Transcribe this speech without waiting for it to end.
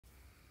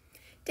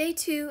Day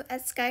 2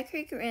 at Sky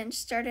Creek Ranch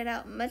started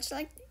out much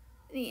like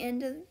the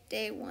end of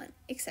day 1,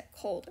 except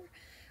colder.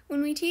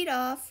 When we teed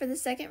off for the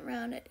second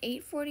round at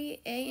 8:40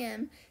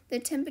 a.m., the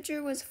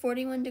temperature was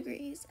 41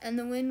 degrees, and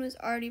the wind was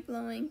already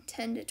blowing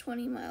 10 to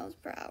 20 miles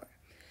per hour.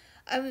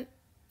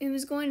 It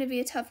was going to be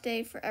a tough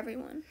day for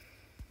everyone.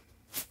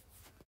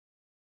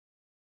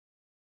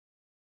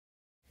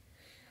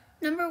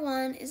 Number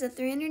 1 is a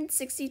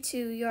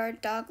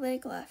 362-yard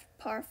dogleg left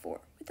par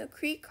 4 with a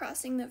creek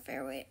crossing the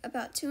fairway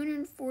about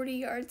 240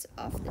 yards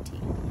off the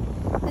tee.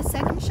 The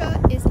second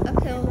shot is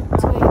uphill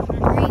to a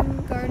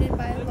green guarded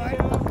by a large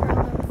bunker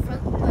on the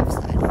front left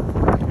side.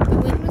 The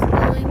wind was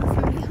blowing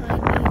from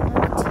behind me on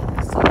the tee,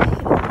 so I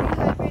hit a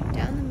 3-hybrid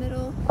down the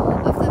middle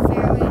of the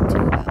fairway to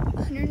about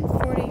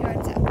 140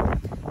 yards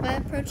out. My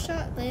approach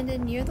shot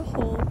landed near the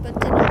hole but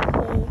did not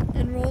hold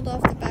and rolled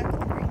off the back of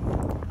the green.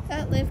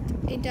 That left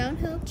a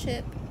downhill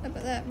chip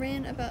that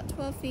ran about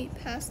 12 feet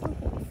past the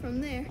hole. From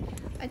there,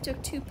 I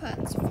took 2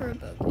 putts for a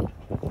bogey.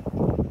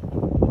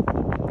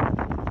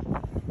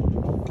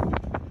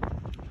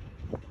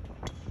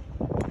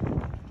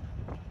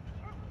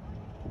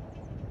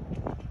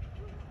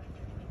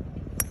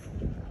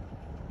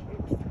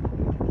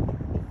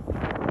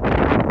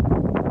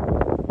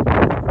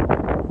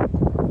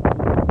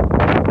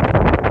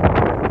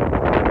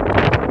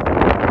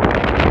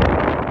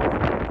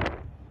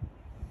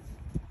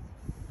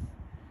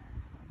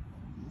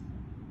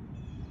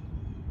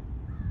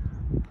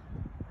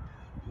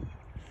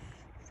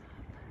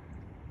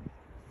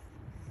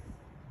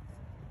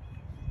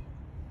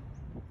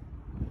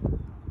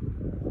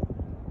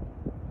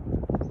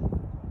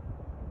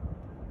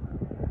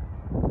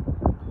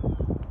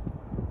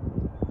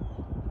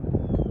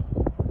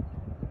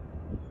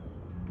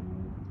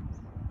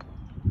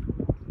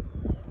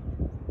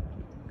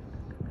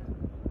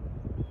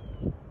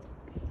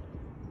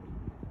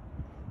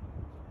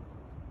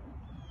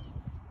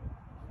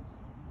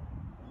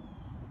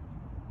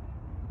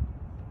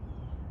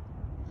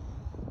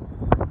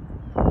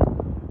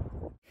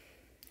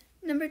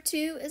 Number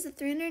 2 is a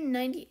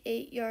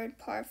 398-yard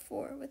par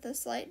 4 with a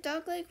slight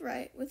dogleg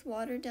right with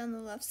water down the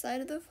left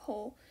side of the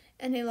hole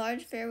and a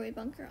large fairway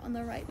bunker on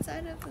the right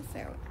side of the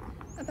fairway,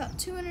 about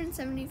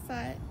 270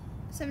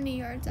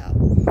 yards out.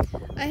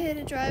 I hit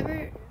a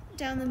driver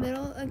down the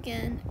middle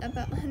again,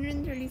 about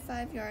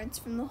 135 yards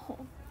from the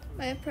hole.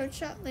 My approach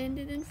shot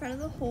landed in front of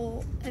the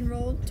hole and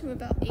rolled to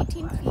about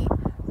 18 feet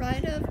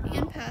right of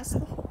and past the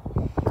hole.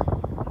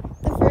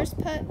 The first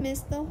putt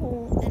missed the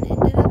hole and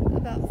ended up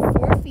about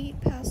 4 feet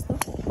past the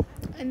hole.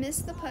 I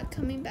missed the putt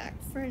coming back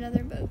for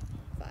another bogey.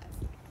 5.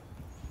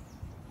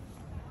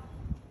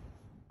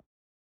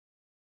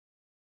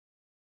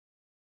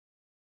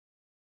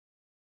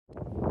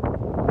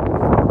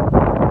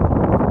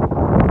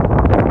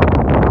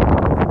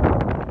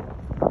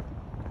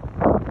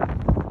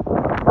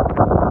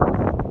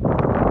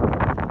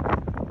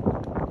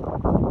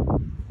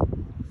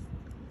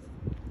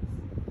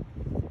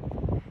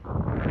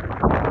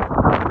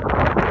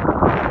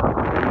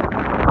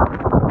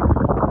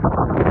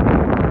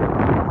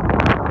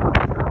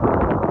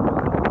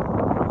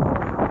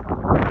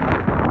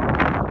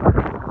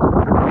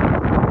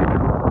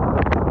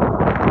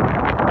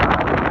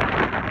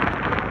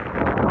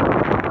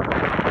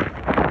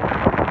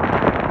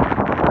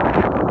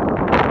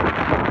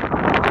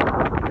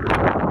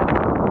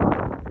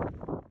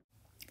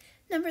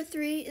 Number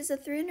 3 is a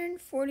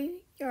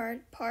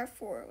 340-yard par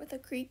 4 with a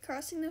creek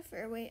crossing the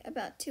fairway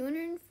about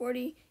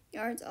 240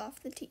 yards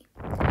off the tee.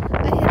 I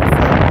hit a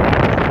flat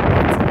on the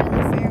right side of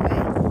the fairway.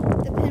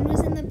 The pin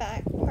was in the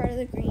back part of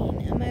the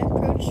green, and my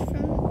approach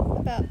from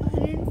about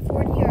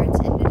 140 yards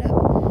ended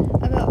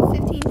up about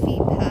 15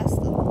 feet past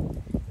the hole.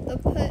 The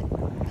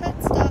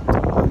putt stopped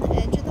on the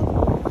edge of the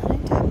hole, and I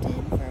tapped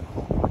in for a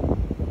par.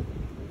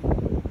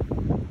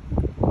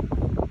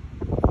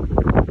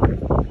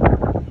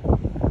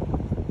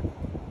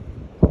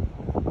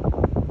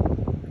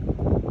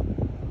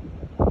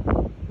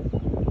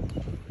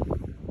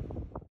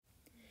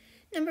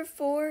 Number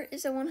 4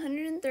 is a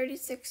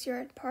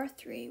 136-yard par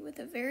 3 with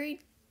a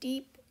very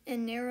deep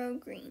and narrow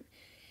green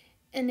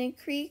and a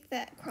creek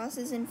that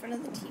crosses in front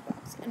of the tee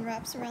box and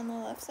wraps around the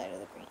left side of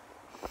the green.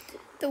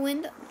 The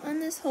wind on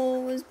this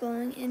hole was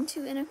blowing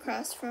into and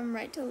across from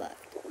right to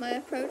left. My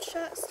approach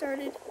shot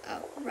started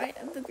out right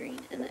of the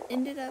green and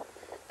ended up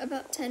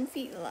about 10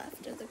 feet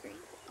left of the green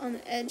on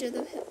the edge of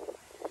the hill.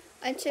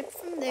 I chipped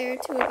from there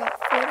to about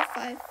 4 to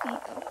 5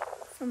 feet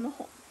up from the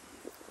hole.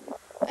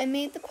 I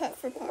made the putt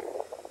for par.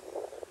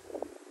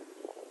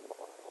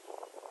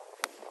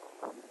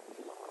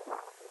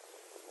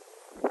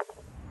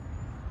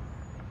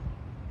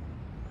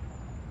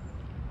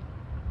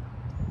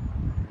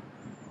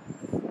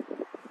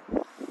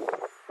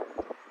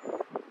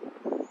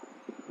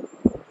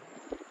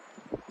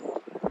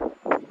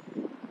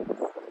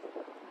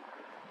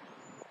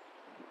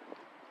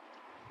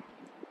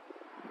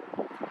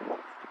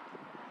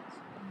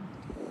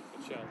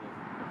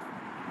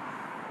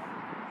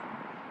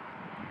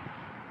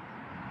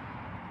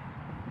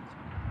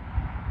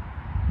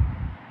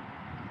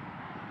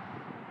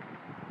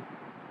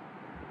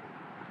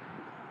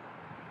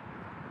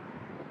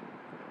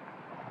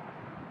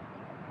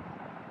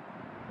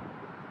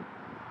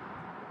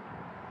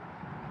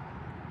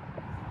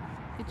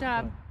 Good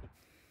job.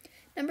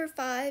 Number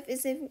 5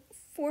 is a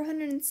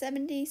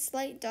 470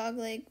 slight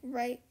dogleg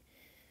right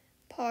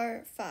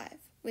par 5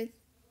 with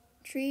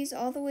trees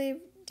all the way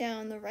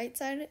down the right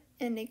side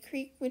and a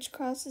creek which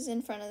crosses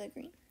in front of the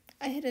green.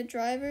 I hit a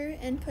driver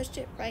and pushed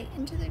it right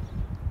into the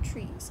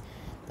trees.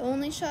 The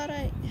only shot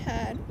I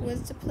had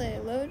was to play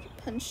a low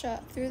punch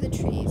shot through the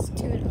trees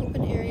to an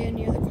open area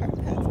near the cart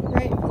path,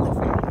 right of the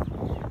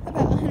fairway,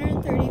 about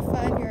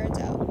 135 yards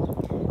out.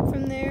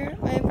 From there,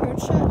 my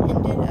approach shot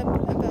ended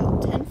up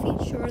about 10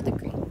 feet short of the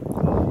green.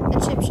 The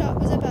chip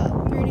shot was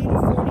about 30 to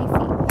 40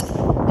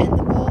 feet, and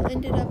the ball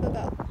ended up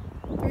about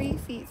 3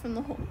 feet from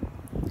the hole.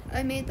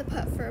 I made the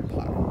putt for a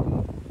par.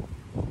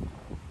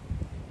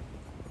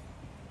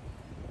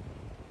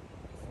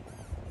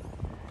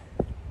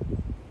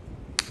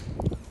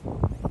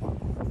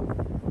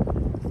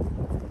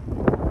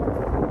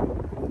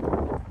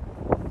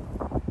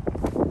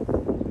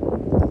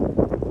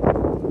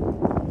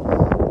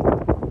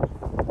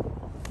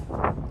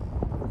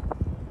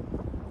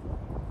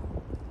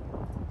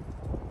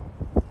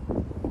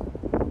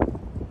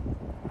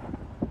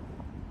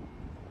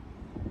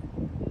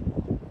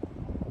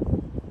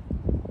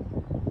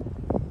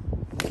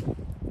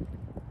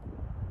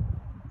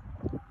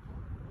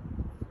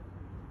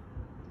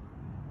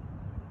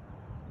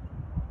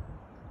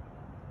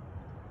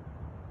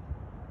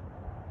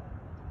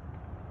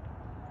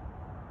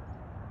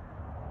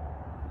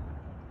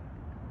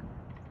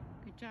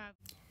 Good job.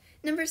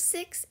 Number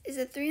 6 is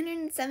a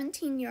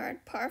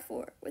 317-yard par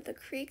 4 with a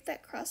creek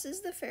that crosses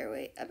the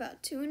fairway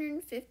about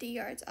 250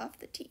 yards off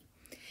the tee.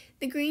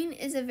 The green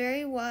is a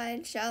very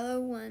wide, shallow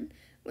one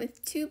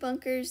with 2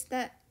 bunkers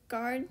that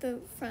guard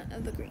the front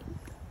of the green.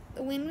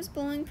 The wind was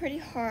blowing pretty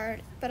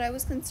hard, but I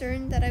was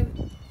concerned that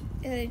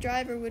a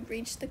driver would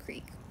reach the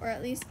creek, or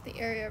at least the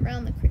area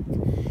around the creek.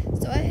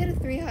 So I hit a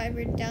 3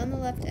 hybrid down the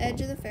left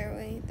edge of the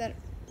fairway that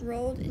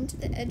rolled into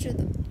the edge of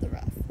the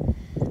rough.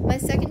 My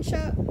second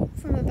shot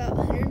from about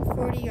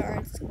 140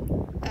 yards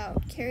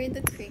out carried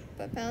the creek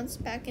but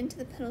bounced back into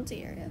the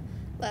penalty area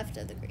left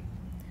of the green.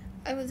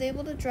 I was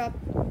able to drop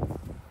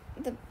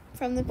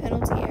from the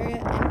penalty area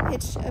and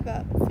pitch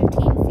about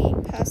 15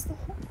 feet past the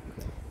hole.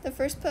 The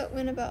first putt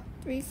went about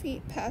 3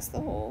 feet past the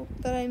hole,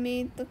 but I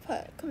made the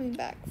putt coming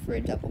back for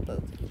a double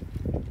bogey.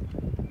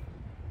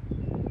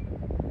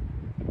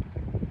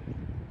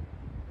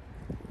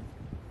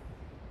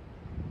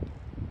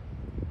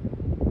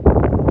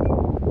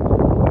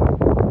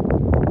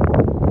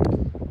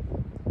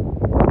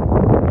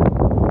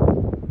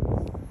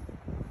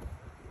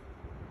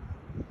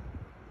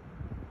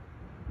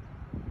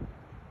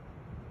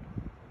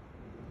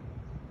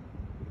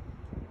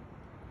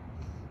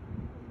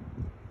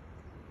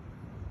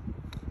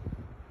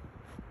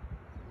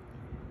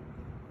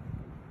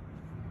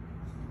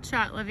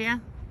 Shot,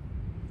 Olivia.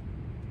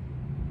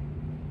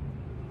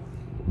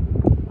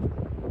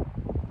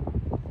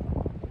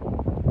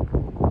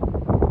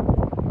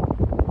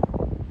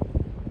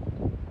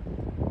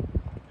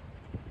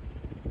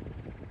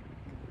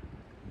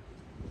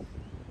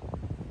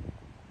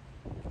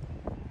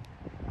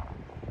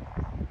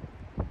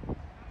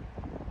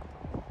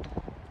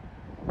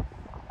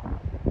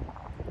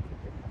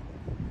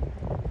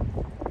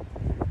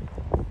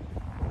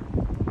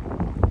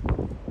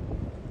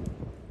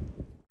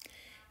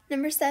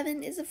 Number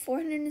 7 is a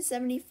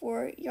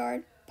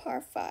 474-yard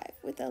par 5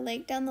 with a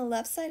lake down the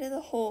left side of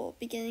the hole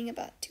beginning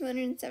about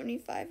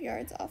 275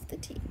 yards off the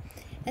tee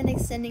and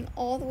extending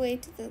all the way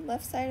to the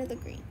left side of the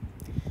green.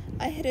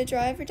 I hit a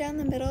driver down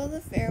the middle of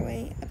the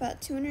fairway about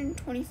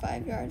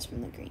 225 yards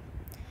from the green.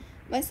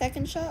 My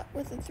second shot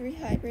with a 3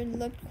 hybrid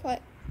looked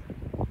quite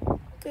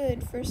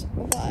good for a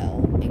while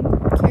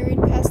and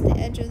carried past the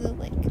edge of the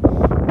lake,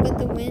 but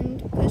the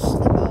wind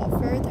pushed the ball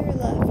further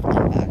left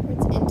and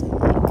backwards into the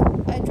lake.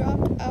 I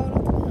dropped out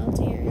of the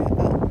penalty area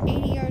about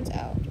 80 yards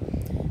out.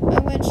 My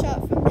wedge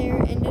shot from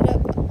there ended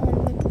up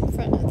on the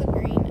front of the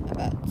green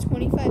about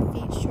 25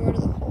 feet short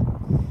of the hole.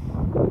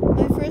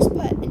 My first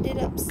putt ended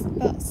up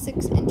about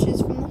 6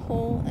 inches from the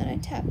hole and I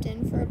tapped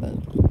in for a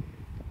bogey.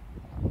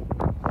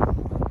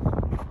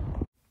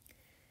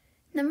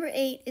 Number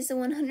 8 is a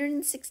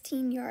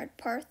 116-yard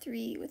par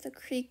 3 with a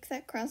creek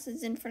that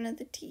crosses in front of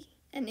the tee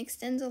and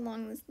extends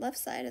along the left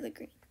side of the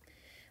green.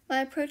 My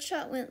approach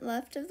shot went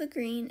left of the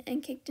green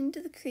and kicked into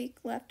the creek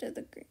left of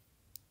the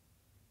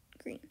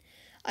green.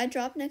 I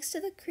dropped next to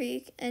the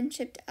creek and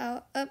chipped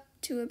out up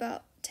to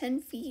about 10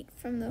 feet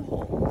from the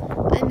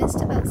hole. I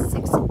missed about 6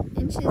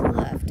 inches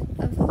left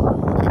of the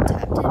hole and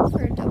tapped in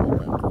for a double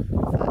bogey,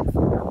 5.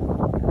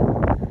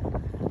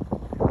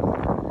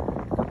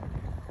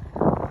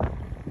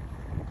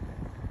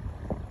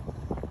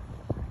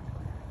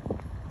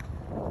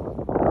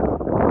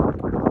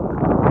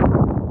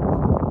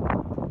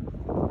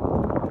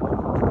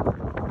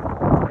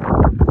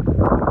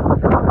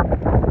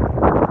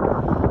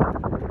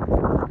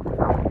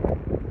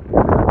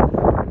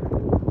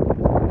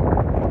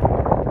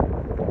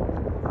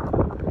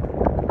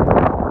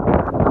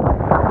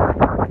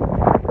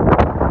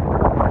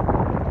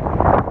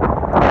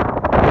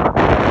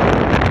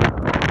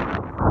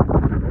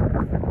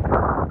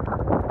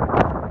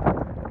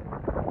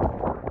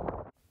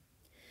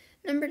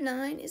 Number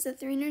 9 is a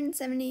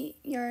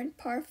 370-yard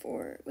par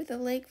 4 with a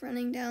lake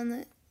running down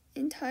the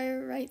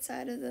entire right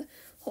side of the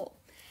hole.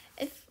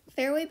 A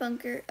fairway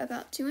bunker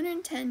about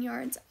 210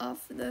 yards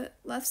off the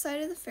left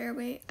side of the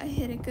fairway. I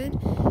hit a good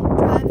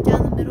drive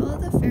down the middle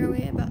of the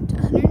fairway about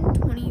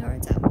 120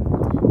 yards out.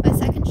 My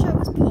second shot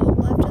was pulled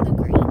left of the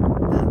green,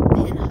 about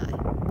pin high.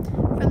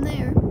 From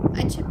there,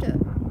 I chipped up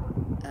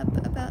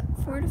about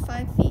 4 to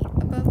 5 feet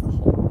above the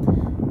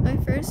hole. My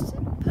first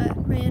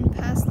putt ran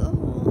past the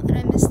hole, and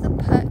I missed the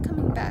putt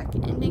coming back,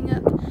 ending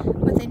up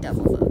with a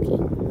double bogey.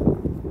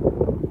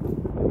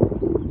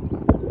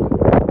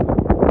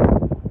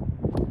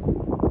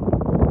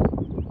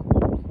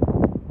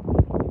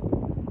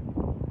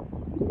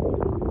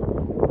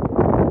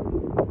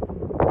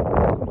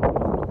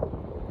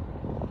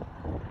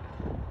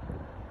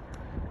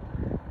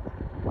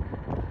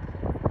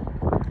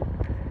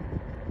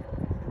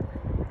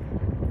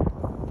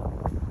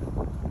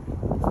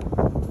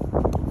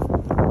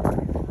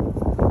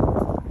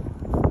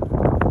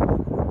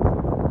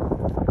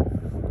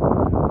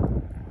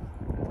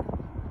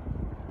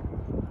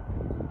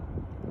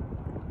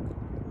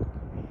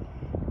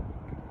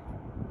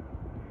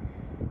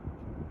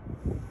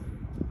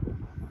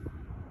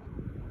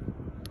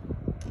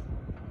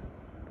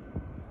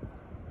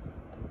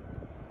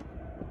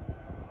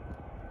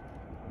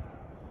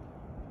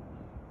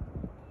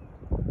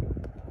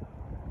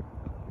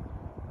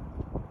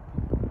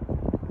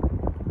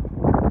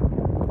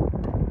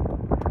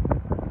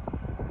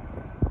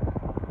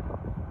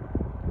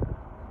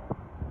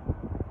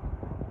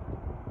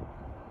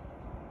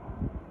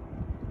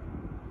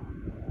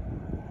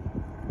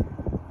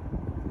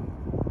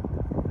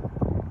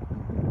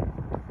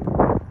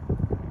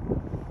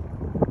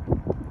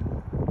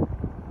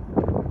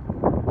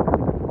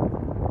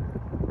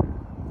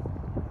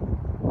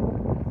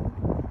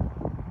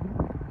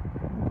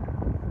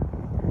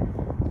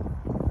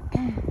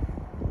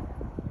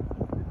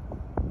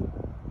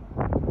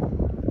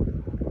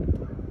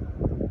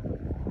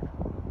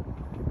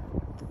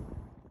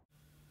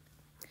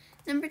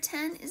 Number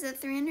 10 is a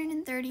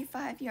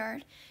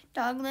 335-yard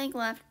dogleg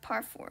left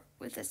par 4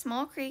 with a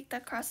small creek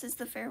that crosses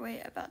the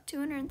fairway about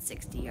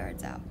 260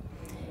 yards out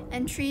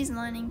and trees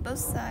lining both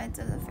sides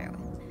of the fairway.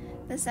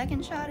 The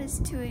second shot is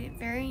to a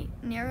very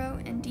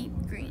narrow and deep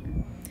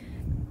green.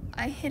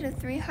 I hit a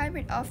 3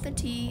 hybrid off the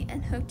tee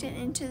and hooked it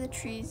into the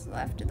trees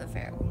left of the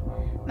fairway.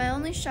 My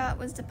only shot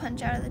was to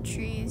punch out of the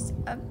trees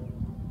up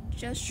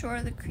just short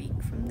of the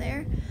creek. From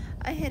there,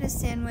 I hit a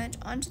sandwich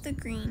onto the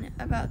green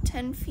about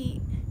 10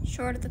 feet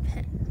short of the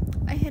pin.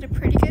 I hit a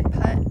pretty good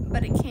putt,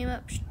 but it came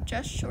up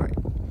just short.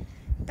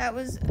 That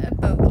was a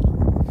bogey.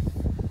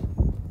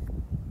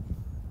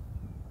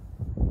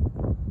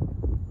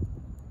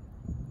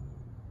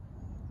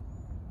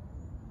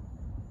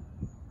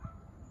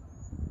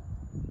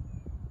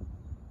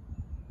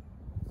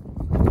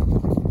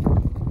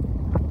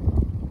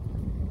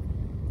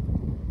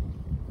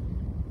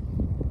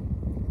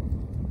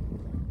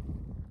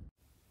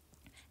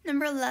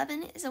 Number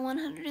 11 is a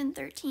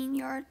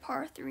 113-yard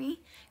par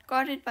 3,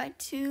 guarded by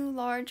 2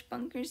 large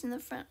bunkers in the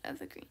front of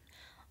the green.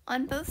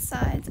 On both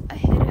sides, I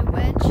hit a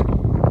wedge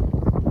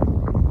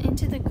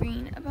into the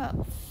green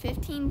about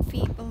 15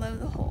 feet below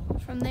the hole.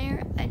 From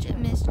there, I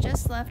missed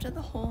just left of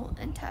the hole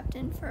and tapped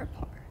in for a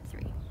par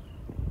 3.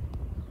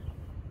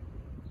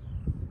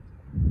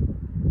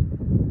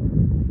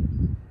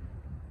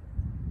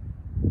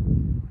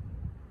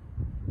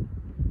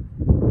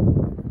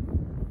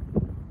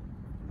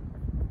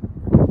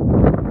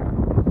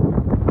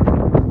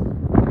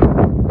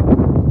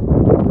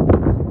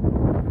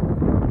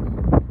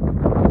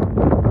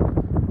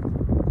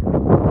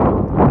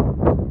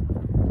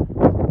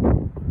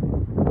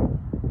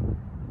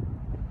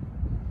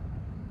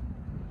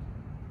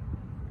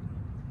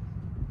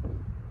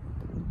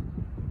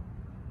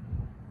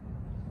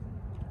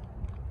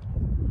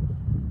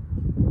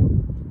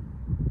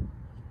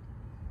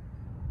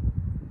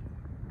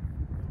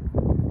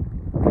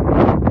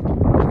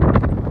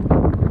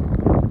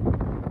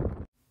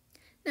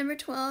 Number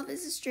 12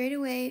 is a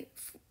straightaway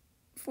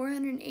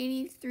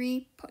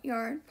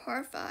 483-yard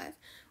par 5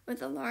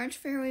 with a large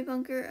fairway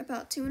bunker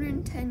about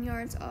 210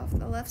 yards off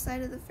the left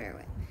side of the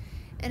fairway,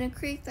 and a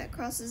creek that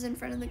crosses in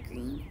front of the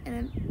green,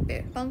 and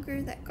a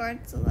bunker that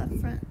guards the left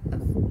front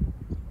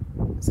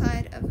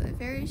side of a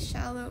very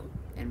shallow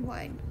and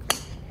wide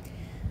creek.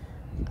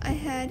 I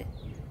had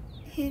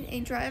hit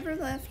a driver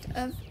left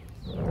of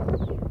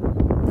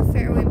the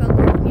fairway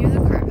bunker near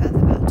the cart path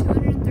about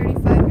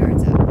 235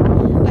 yards out.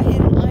 I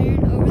hit an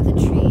iron over the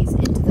trees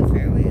into the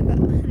fairway about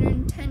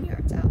 110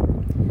 yards out.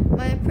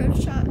 My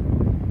approach shot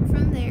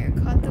from there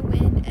caught the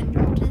wind and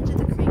dropped into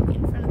the creek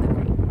in front of the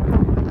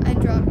green. I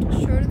dropped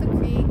short of the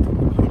creek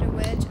and hit a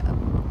wedge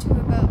up to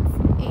about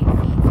 8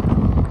 feet from the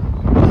hole.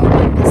 However,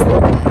 I missed the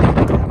putt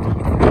and tapped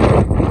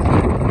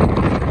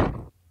in.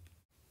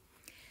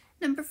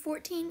 Number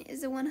 14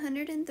 is a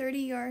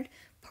 130-yard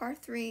par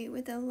 3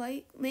 with a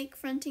lake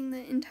fronting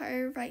the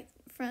entire right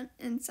front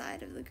and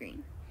side of the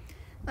green.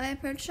 My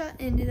approach shot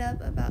ended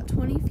up about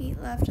 20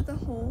 feet left of the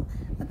hole,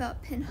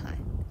 about pin high.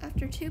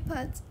 After 2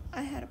 putts,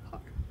 I had a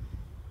par.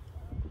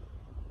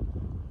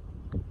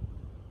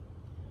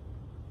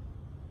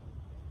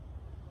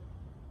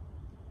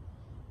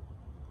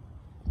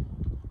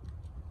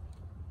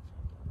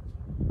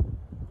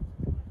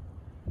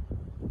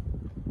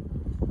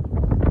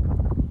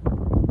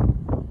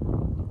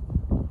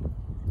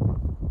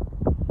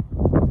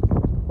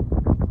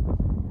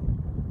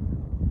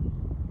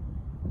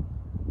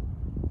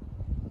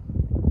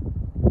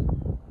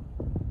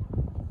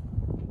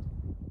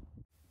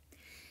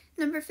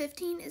 Number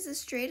 15 is a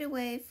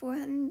straightaway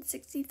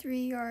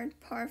 463-yard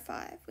par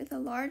 5 with a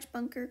large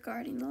bunker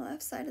guarding the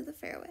left side of the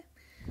fairway,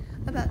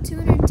 about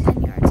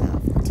 210 yards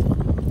off the tee.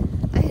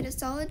 I hit a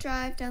solid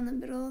drive down the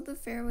middle of the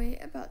fairway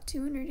about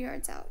 200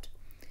 yards out.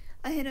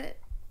 I hit a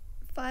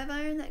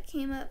 5-iron that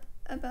came up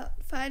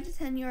about 5 to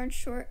 10 yards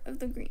short of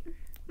the green.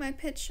 My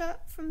pitch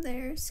shot from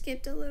there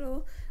skipped a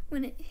little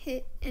when it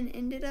hit and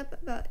ended up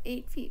about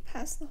 8 feet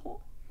past the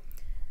hole.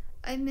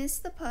 I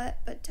missed the putt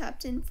but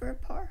tapped in for a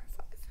par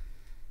 5.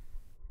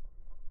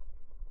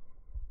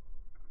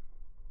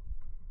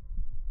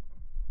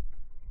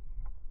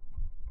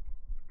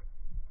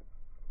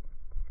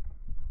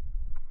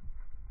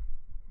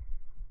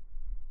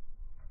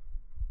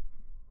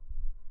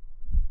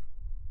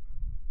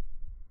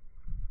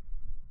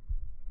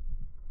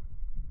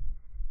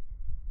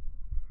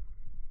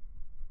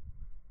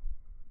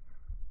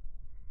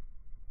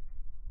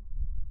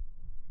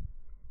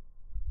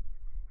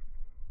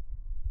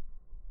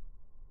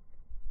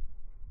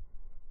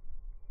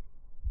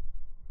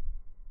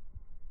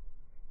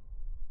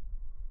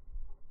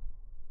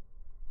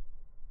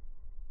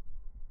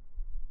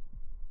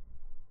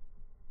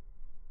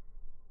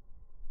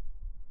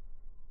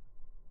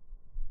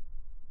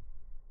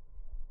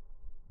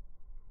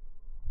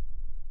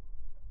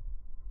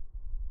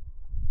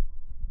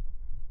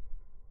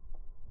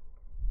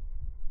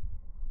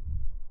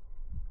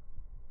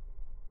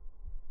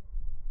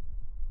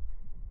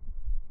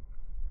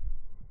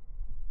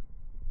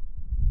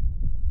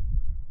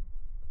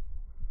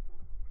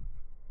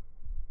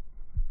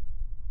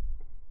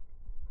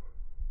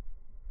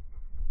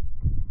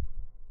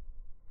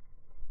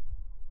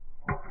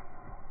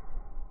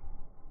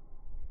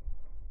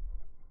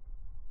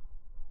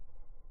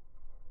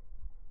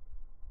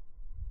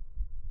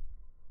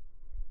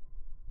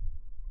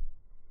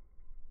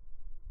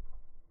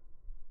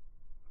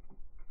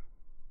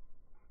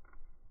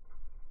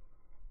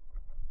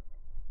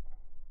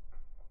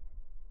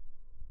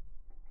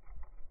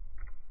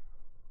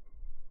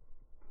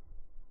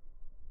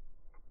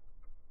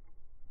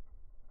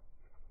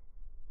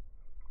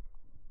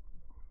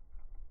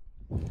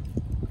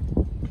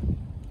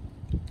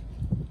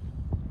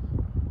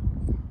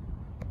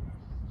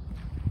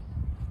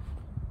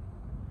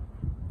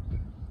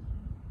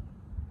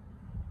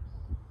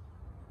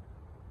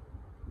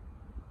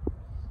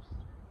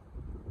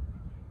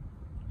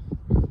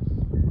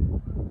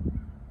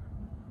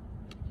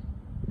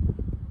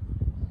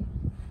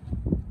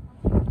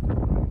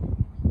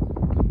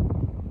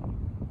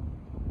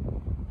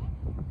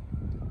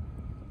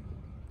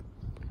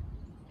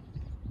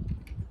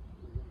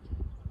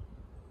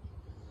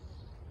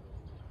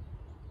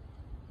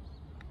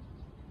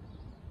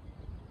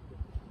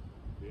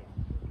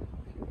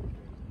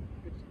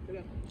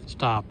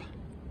 Stop.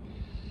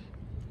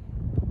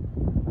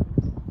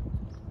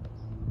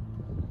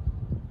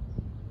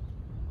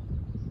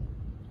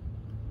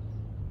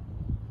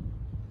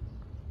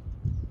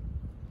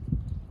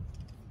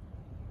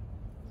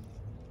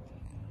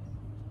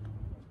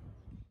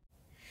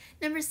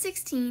 Number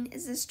 16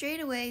 is a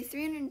straightaway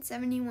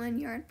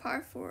 371-yard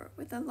par 4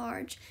 with a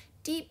large,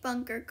 deep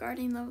bunker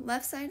guarding the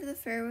left side of the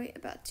fairway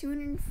about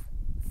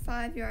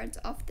 205 yards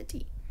off the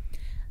tee,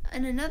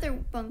 and another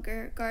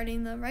bunker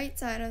guarding the right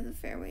side of the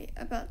fairway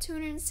about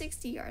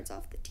 260 yards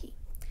off the tee.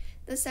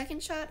 The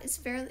second shot is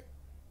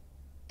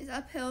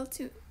uphill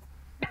to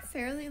a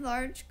fairly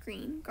large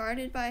green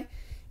guarded by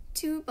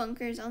 2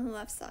 bunkers on the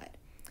left side.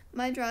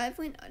 My drive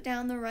went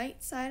down the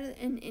right side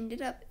and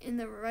ended up in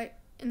the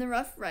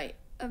rough right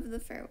of the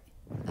fairway,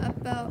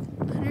 about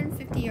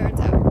 150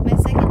 yards out. My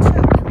second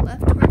shot went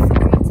left towards the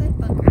greenside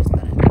bunkers,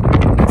 but I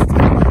missed it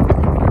left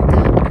and rolled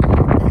down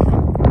the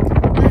hill.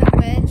 My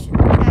wedge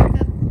back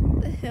up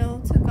the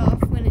hill took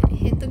off when it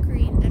hit the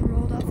green and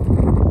rolled off the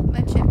green.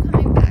 My chip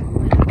coming back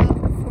went about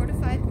 4 to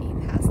 5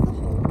 feet past the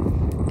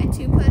hole. I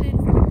two-putted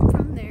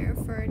from there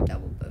for a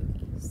double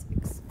bogey,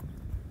 6.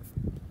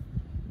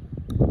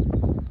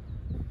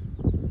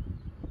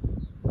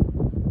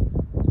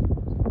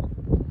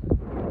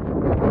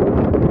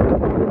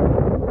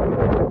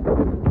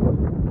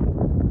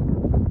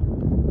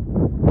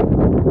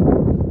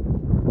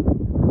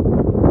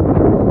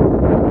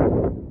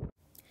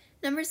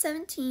 Number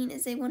 17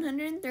 is a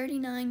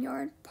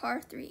 139-yard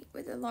par 3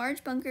 with a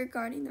large bunker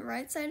guarding the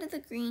right side of the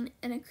green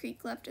and a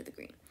creek left of the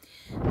green.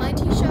 My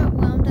tee shot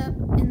wound up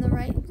in the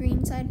right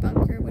greenside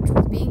bunker, which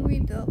was being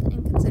rebuilt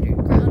and considered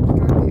grounded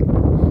or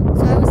repaired,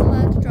 so I was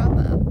allowed to drop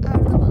out of the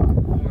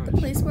bunker. The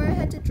place where I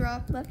had to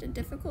drop left a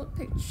difficult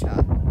pitch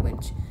shot,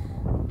 which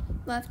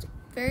left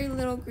very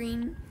little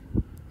green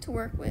to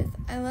work with.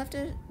 I left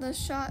the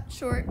shot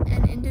short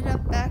and ended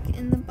up back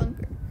in the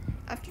bunker.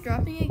 After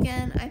dropping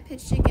again, I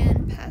pitched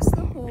again past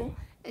the hole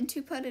and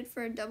two-putted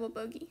for a double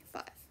bogey,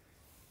 5.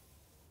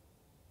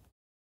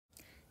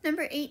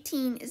 Number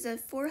 18 is a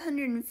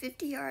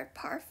 450-yard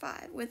par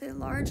 5 with a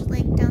large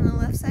lake down the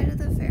left side of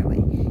the fairway,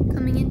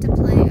 coming into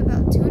play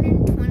about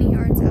 220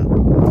 yards out,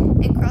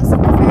 and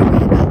crossing the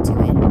fairway about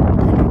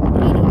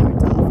 280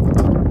 yards off the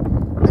tee.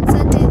 On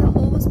Sunday, the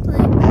hole was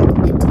playing back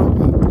into the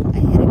wind. I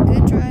hit a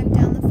good drive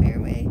down the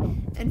fairway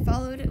and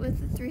followed it with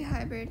the 3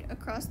 hybrid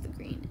across the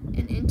green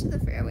and into the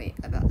fairway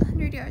about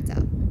 100 yards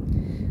out.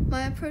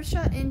 My approach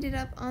shot ended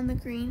up on the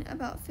green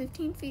about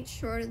 15 feet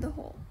short of the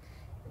hole.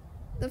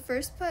 The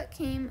first putt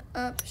came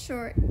up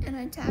short and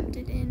I tapped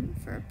it in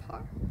for a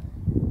par.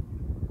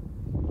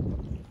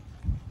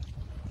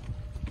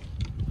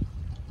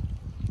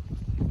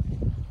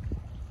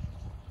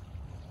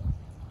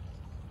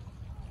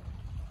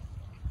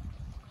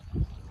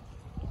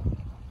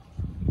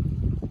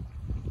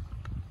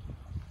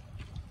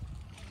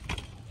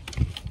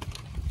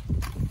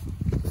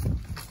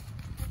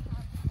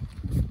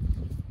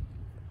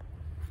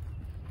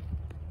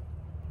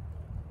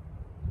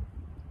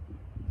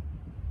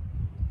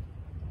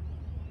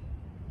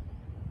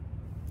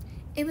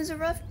 It was a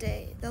rough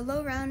day. The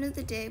low round of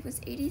the day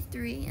was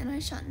 83 and I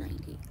shot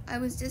 90. I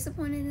was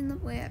disappointed in the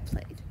way I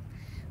played.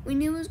 We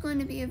knew it was going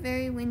to be a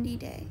very windy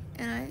day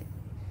and I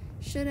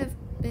should have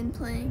been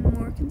playing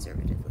more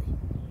conservatively.